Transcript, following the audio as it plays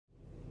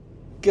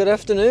Good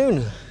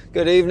afternoon,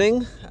 good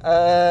evening.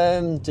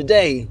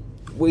 Today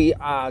we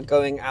are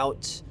going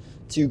out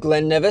to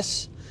Glen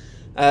Nevis.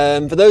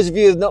 For those of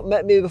you who have not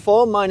met me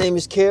before, my name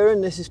is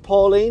Kieran, this is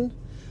Pauline.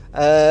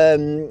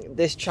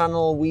 This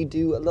channel we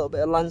do a little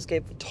bit of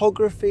landscape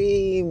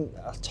photography.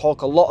 I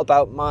talk a lot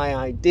about my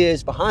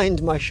ideas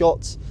behind my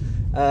shots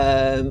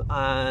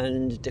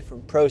and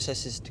different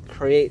processes to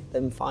create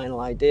them final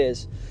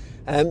ideas.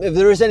 If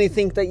there is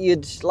anything that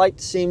you'd like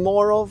to see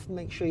more of,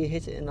 make sure you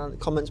hit it in the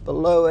comments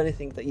below.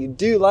 Anything that you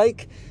do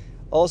like,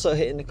 also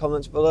hit in the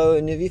comments below.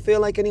 And if you feel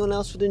like anyone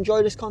else would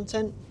enjoy this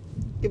content,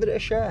 give it a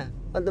share,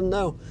 let them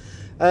know.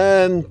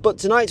 But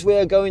tonight we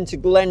are going to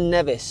Glen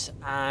Nevis,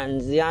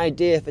 and the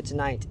idea for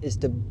tonight is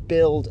to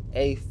build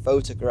a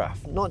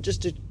photograph, not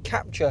just to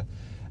capture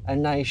a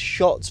nice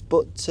shot,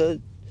 but to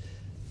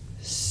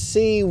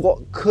see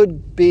what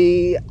could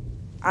be,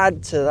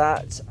 add to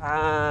that,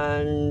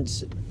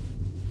 and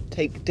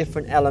take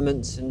different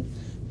elements and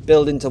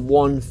build into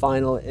one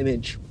final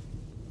image.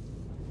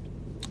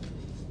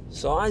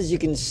 So as you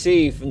can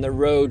see from the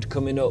road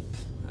coming up,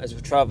 as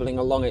we're traveling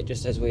along it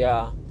just as we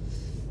are,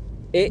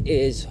 it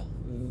is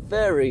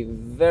very,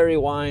 very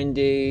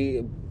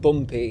windy,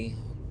 bumpy,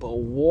 but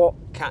what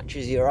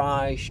catches your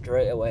eye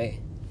straight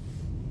away?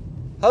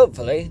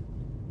 Hopefully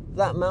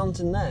that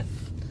mountain there,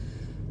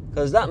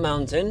 because that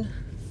mountain,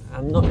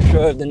 I'm not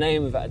sure of the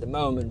name of it at the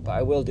moment, but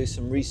I will do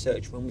some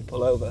research when we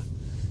pull over,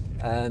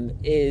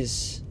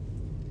 is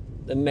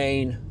the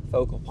main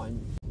focal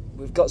point.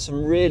 We've got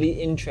some really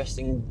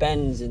interesting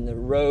bends in the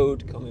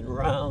road coming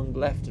round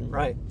left and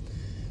right,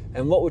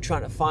 and what we're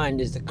trying to find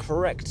is the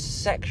correct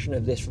section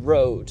of this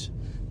road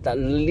that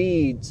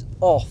leads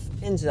off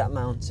into that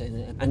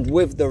mountain, and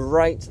with the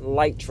right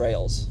light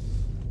trails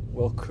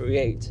will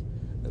create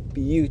a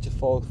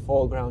beautiful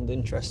foreground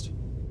interest.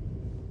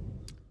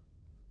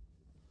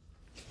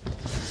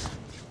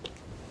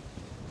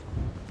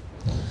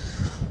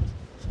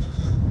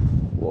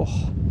 Whoa.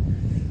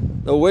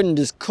 The wind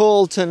is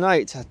cold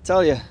tonight, I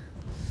tell you.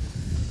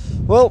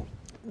 Well,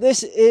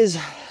 this is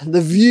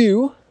the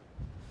view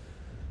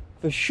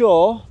for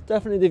sure,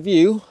 definitely the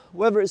view.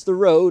 Whether it's the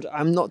road,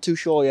 I'm not too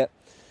sure yet.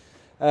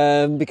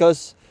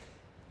 Because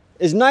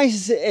as nice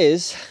as it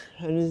is,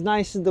 and as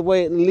nice as the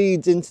way it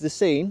leads into the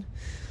scene,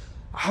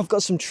 I've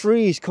got some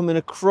trees coming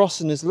across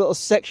and there's a little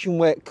section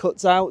where it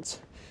cuts out.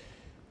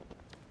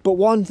 But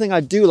one thing I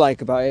do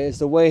like about it is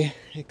the way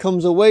it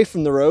comes away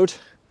from the road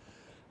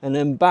and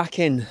then back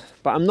in,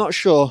 but I'm not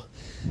sure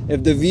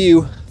if the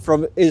view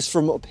is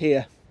from up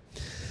here.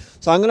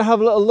 So I'm gonna have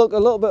a little look a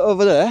little bit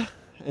over there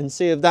and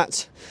see if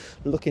that's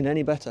looking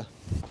any better.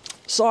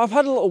 So I've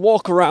had a little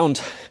walk around,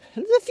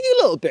 and there's a few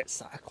little bits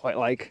that I quite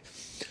like,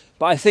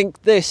 but I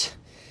think this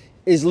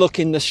is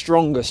looking the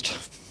strongest,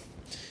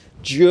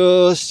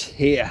 just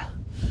here.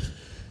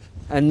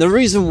 And the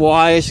reason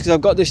why is because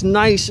I've got this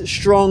nice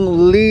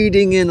strong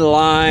leading in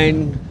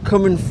line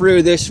coming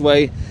through this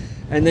way,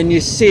 and then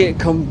you see it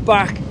come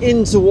back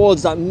in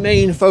towards that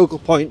main focal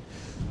point,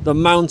 the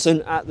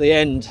mountain at the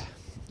end.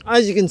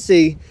 As you can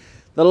see,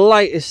 the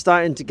light is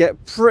starting to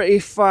get pretty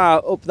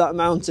far up that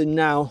mountain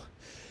now,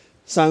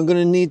 so I'm going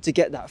to need to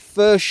get that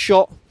first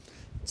shot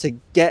to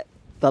get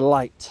the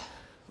light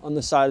on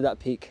the side of that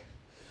peak.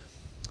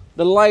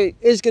 The light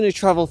is going to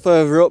travel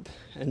further up,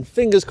 and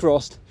fingers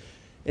crossed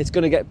it's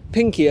going to get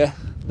pinkier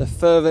the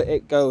further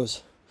it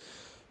goes.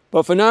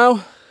 But for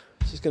now,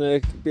 it's just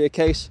going to be a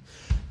case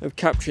of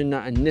capturing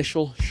that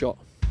initial shot.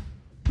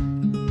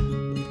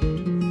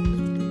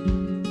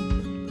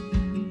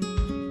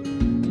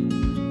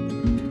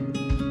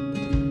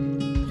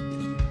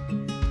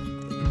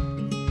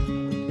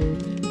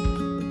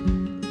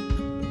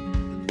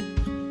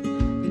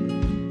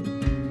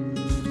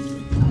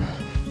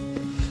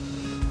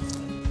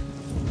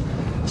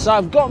 So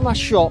I've got my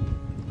shot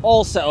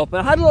all set up,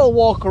 and I had a little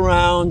walk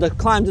around. I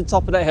climbed the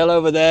top of that hill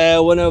over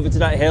there, went over to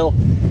that hill,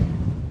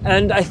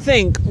 and I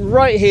think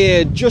right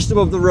here just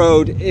above the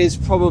road is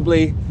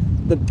probably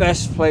the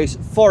best place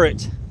for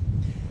it.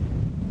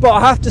 But I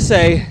have to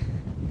say,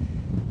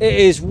 it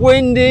is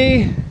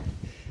windy,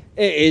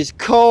 it is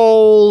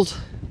cold,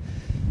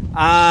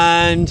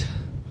 and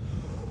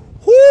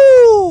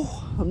whoo,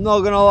 I'm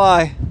not gonna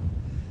lie,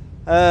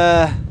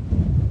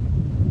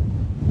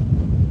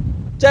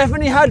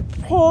 definitely had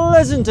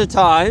pleasanter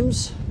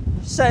times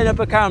setting up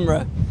a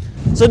camera.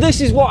 So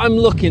this is what I'm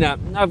looking at.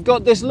 I've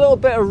got this little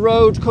bit of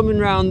road coming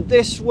around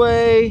this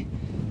way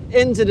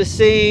into the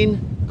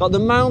scene. Got the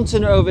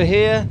mountain over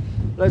here.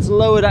 Let's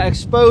lower that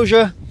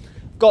exposure.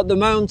 Got the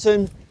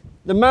mountain.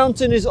 The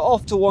mountain is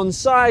off to one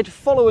side,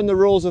 following the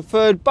rules of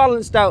third,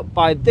 balanced out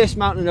by this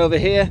mountain over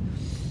here.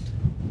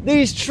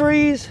 These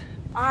trees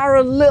are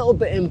a little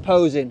bit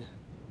imposing,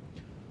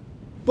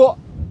 but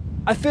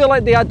I feel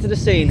like they add to the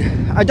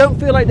scene. I don't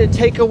feel like they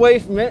take away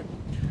from it.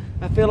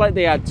 I feel like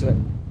they add to it.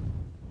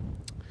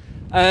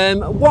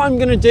 What I'm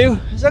going to do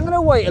is I'm going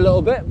to wait a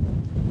little bit.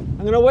 I'm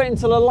going to wait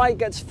until the light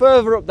gets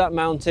further up that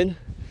mountain.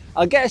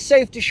 I'll get a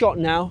safety shot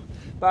now,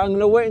 but I'm going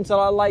to wait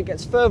until our light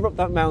gets further up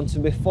that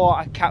mountain before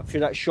I capture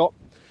that shot.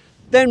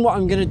 Then what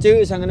I'm going to do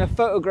is I'm going to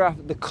photograph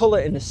the colour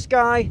in the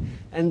sky,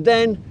 and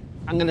then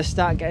I'm going to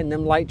start getting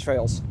them light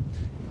trails.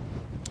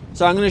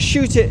 So I'm going to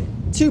shoot it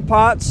 2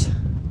 parts.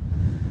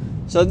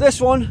 So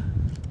this one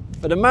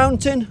for the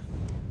mountain,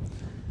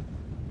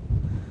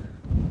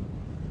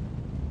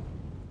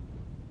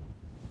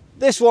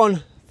 this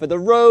one for the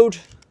road.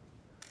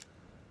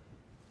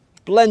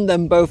 Blend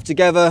them both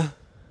together,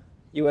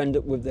 you end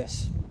up with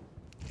this.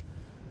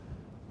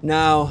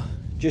 Now,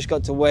 just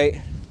got to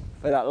wait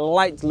for that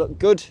light to look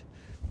good.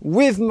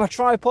 With my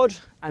tripod,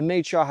 I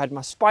made sure I had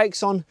my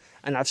spikes on,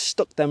 and I've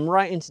stuck them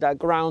right into that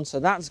ground, so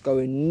that's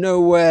going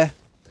nowhere.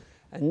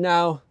 And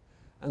now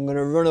I'm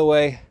gonna run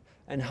away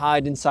and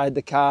hide inside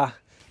the car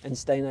and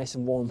stay nice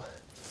and warm.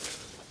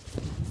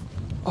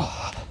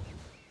 Oh.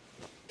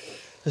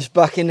 Just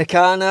back in the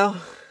car now.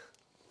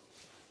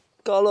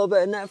 Got a little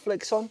bit of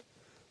Netflix on,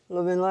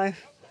 loving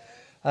life.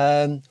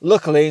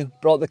 Luckily,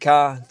 brought the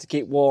car to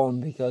keep warm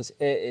because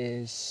it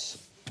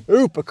is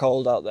super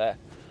cold out there.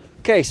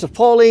 Okay, so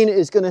Pauline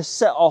is going to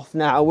set off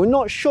now. We're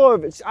not sure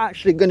if it's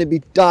actually going to be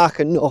dark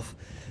enough,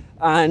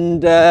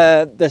 and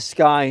the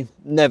sky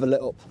never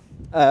lit up.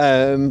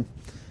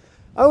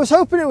 I was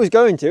hoping it was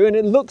going to, and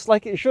it looks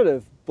like it should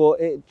have, but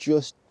it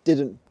just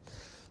didn't.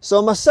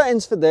 So my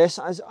settings for this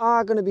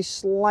are going to be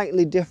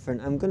slightly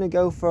different. I'm going to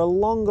go for a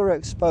longer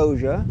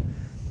exposure,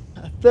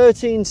 a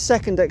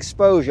 13-second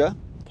exposure.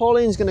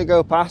 Pauline's going to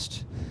go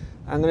past.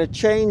 I'm going to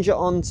change it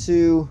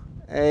onto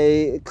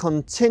a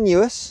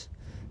continuous,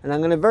 and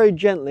I'm going to very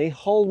gently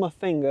hold my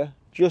finger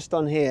just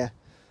on here.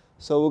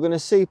 So we're going to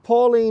see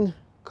Pauline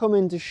come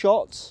into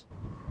shots,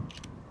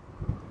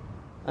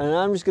 and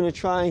I'm just going to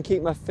try and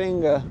keep my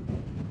finger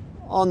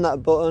on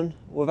that button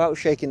without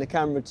shaking the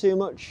camera too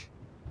much.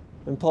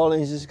 And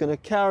Pauline's just going to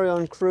carry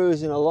on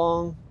cruising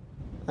along,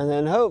 and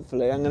then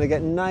hopefully I'm going to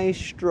get nice,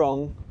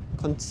 strong,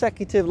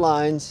 consecutive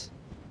lines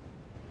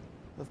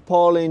of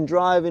Pauline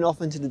driving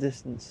off into the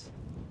distance.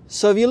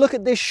 So if you look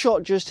at this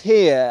shot just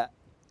here,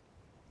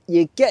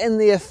 you're getting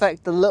the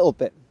effect a little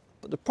bit,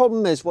 but the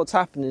problem is what's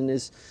happening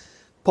is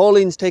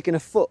Pauline's taking a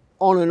foot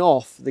on and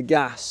off the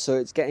gas, so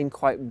it's getting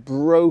quite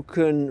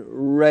broken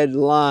red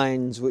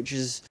lines, which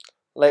is...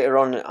 Later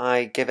on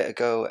I gave it a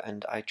go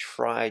and I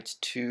tried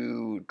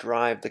to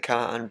drive the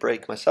car and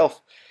brake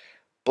myself,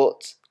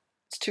 but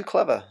it's too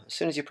clever. As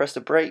soon as you press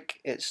the brake,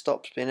 it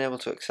stops being able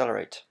to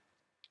accelerate.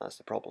 That's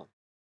the problem.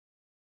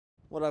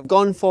 What I've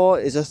gone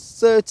for is a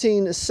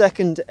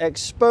 13-second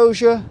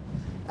exposure,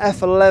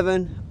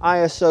 f11,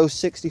 ISO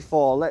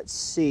 64. Let's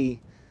see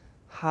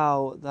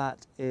how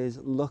that is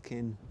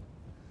looking.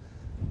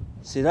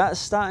 See, that's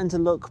starting to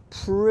look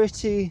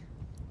pretty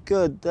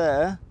good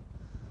there.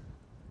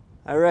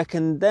 I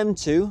reckon them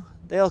two,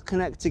 they'll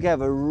connect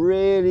together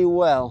really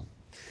well.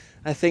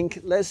 I think,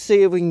 let's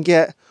see if we can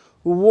get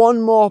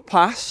one more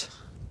pass,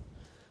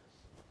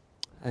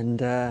 and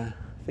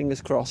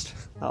fingers crossed,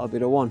 that'll be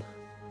the one.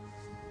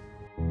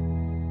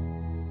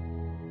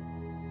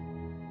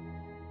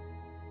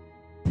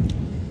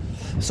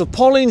 So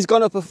Pauline's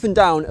gone up and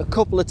down a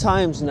couple of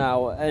times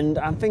now, and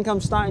I think I'm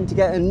starting to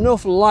get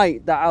enough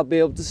light that I'll be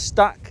able to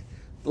stack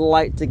the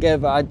light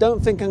together. I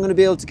don't think I'm going to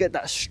be able to get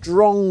that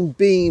strong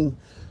beam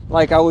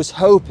like I was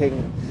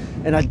hoping,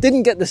 and I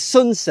didn't get the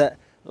sunset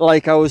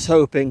like I was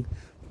hoping,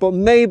 but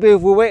maybe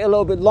if we wait a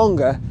little bit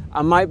longer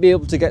I might be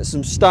able to get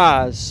some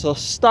stars. So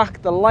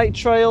stack the light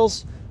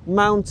trails,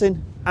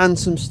 mountain and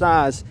some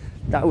stars.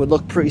 That would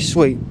look pretty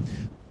sweet.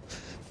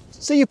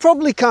 So you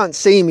probably can't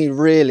see me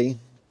really,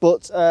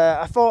 but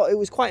I thought it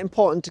was quite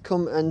important to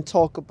come and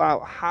talk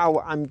about how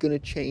I'm going to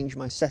change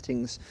my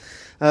settings.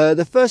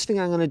 The first thing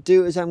I'm going to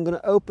do is I'm going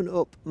to open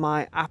up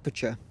my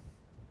aperture.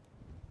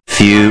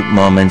 Few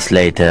moments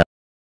later.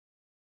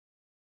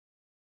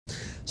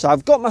 So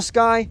I've got my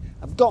sky,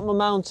 I've got my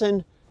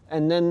mountain,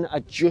 and then I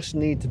just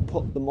need to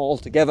put them all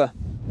together.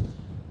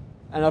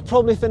 And I'll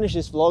probably finish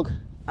this vlog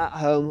at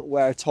home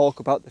where I talk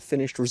about the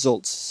finished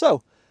results.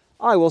 So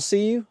I will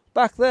see you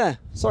back there.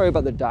 Sorry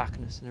about the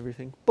darkness and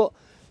everything, but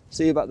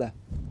see you back there.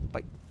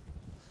 Bye.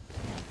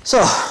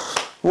 So,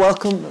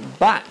 welcome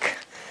back.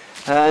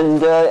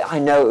 And I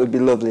know it would be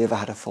lovely if I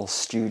had a full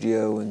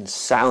studio and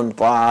sound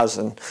bars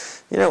and,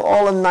 you know,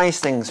 all the nice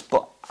things,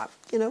 but,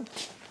 you know,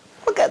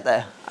 we'll get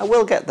there. I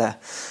will get there.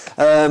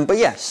 But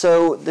yeah,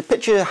 so the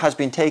picture has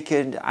been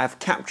taken. I've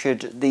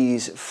captured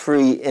these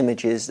 3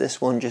 images.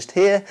 This one just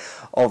here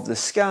of the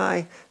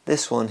sky,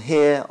 this one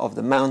here of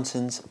the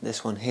mountains,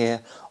 this one here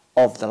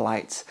of the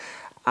lights.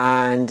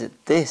 And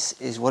this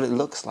is what it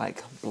looks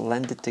like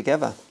blended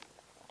together.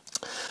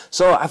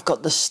 So I've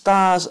got the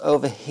stars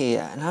over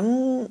here,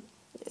 and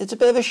it's a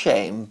bit of a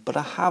shame, but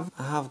I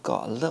have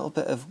got a little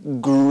bit of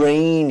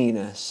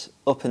graininess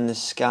up in the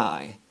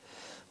sky,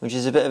 which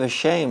is a bit of a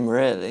shame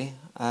really.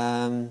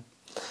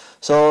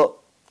 So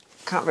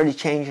can't really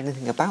change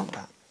anything about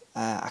that.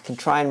 I can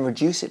try and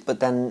reduce it,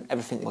 but then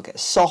everything will get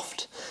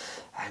soft,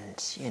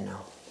 and you know.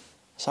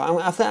 So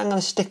I think I'm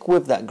going to stick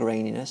with that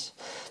graininess.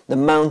 The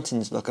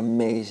mountains look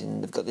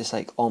amazing. They've got this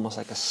like almost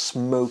like a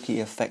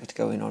smoky effect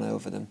going on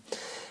over them.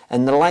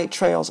 And the light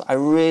trails, I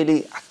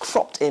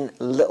cropped in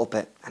a little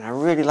bit, and I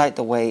really like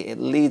the way it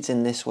leads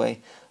in this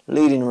way,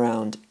 leading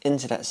around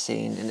into that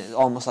scene, and it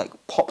almost like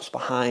pops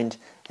behind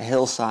a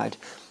hillside.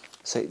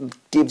 So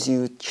it gives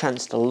you a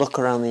chance to look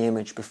around the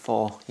image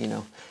before, you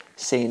know,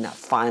 seeing that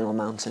final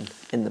mountain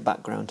in the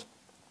background.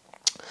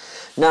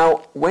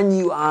 Now, when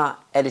you are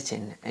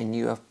editing and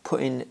you are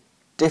putting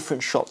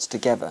different shots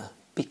together,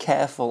 be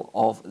careful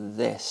of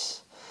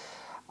this.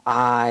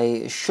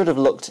 I should have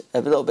looked a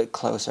little bit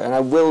closer, and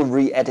I will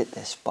re-edit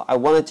this, but I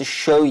wanted to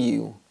show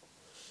you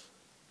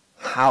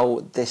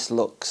how this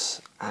looks,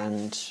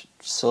 and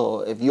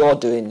so if you're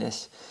doing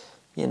this,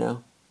 you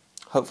know,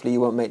 hopefully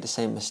you won't make the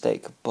same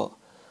mistake. But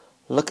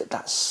look at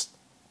that,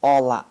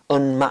 all that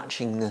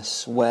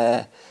unmatchingness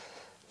where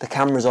the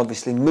camera's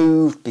obviously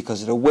moved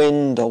because of the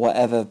wind or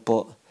whatever,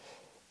 but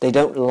they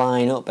don't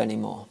line up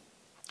anymore.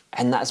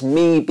 And that's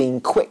me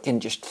being quick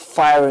and just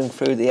firing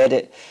through the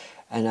edit,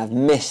 and I've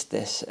missed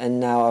this, and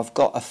now I've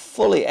got a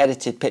fully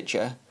edited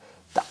picture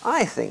that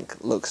I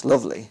think looks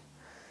lovely,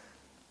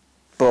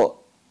 but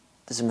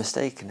there's a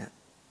mistake in it.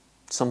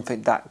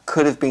 Something that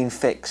could have been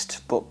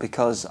fixed, but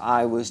because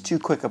I was too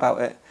quick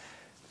about it,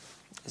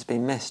 it's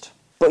been missed.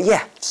 But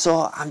yeah,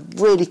 so I'm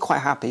really quite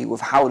happy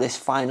with how this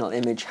final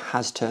image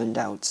has turned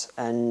out,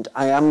 and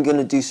I am going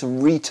to do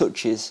some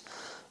retouches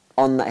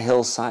on that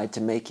hillside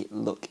to make it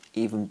look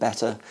even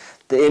better.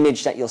 The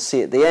image that you'll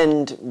see at the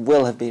end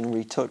will have been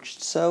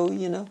retouched, so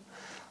you know,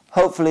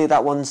 hopefully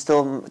that one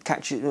still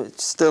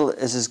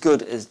is as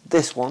good as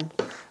this one.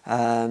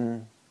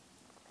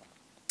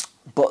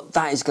 But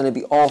that is going to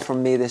be all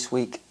from me this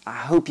week. I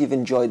hope you've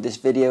enjoyed this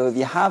video. If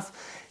you have,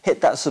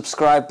 hit that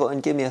subscribe button,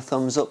 give me a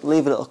thumbs up,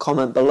 leave a little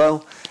comment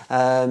below.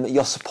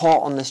 Your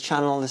support on this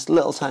channel, this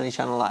little tiny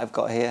channel that I've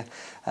got here,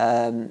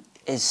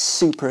 is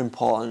super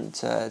important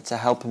to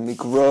helping me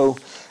grow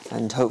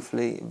and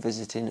hopefully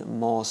visiting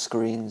more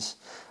screens.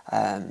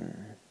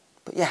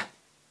 But yeah,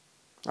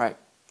 right,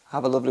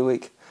 have a lovely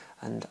week,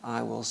 and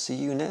I will see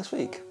you next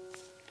week.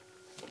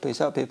 Peace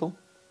out, people.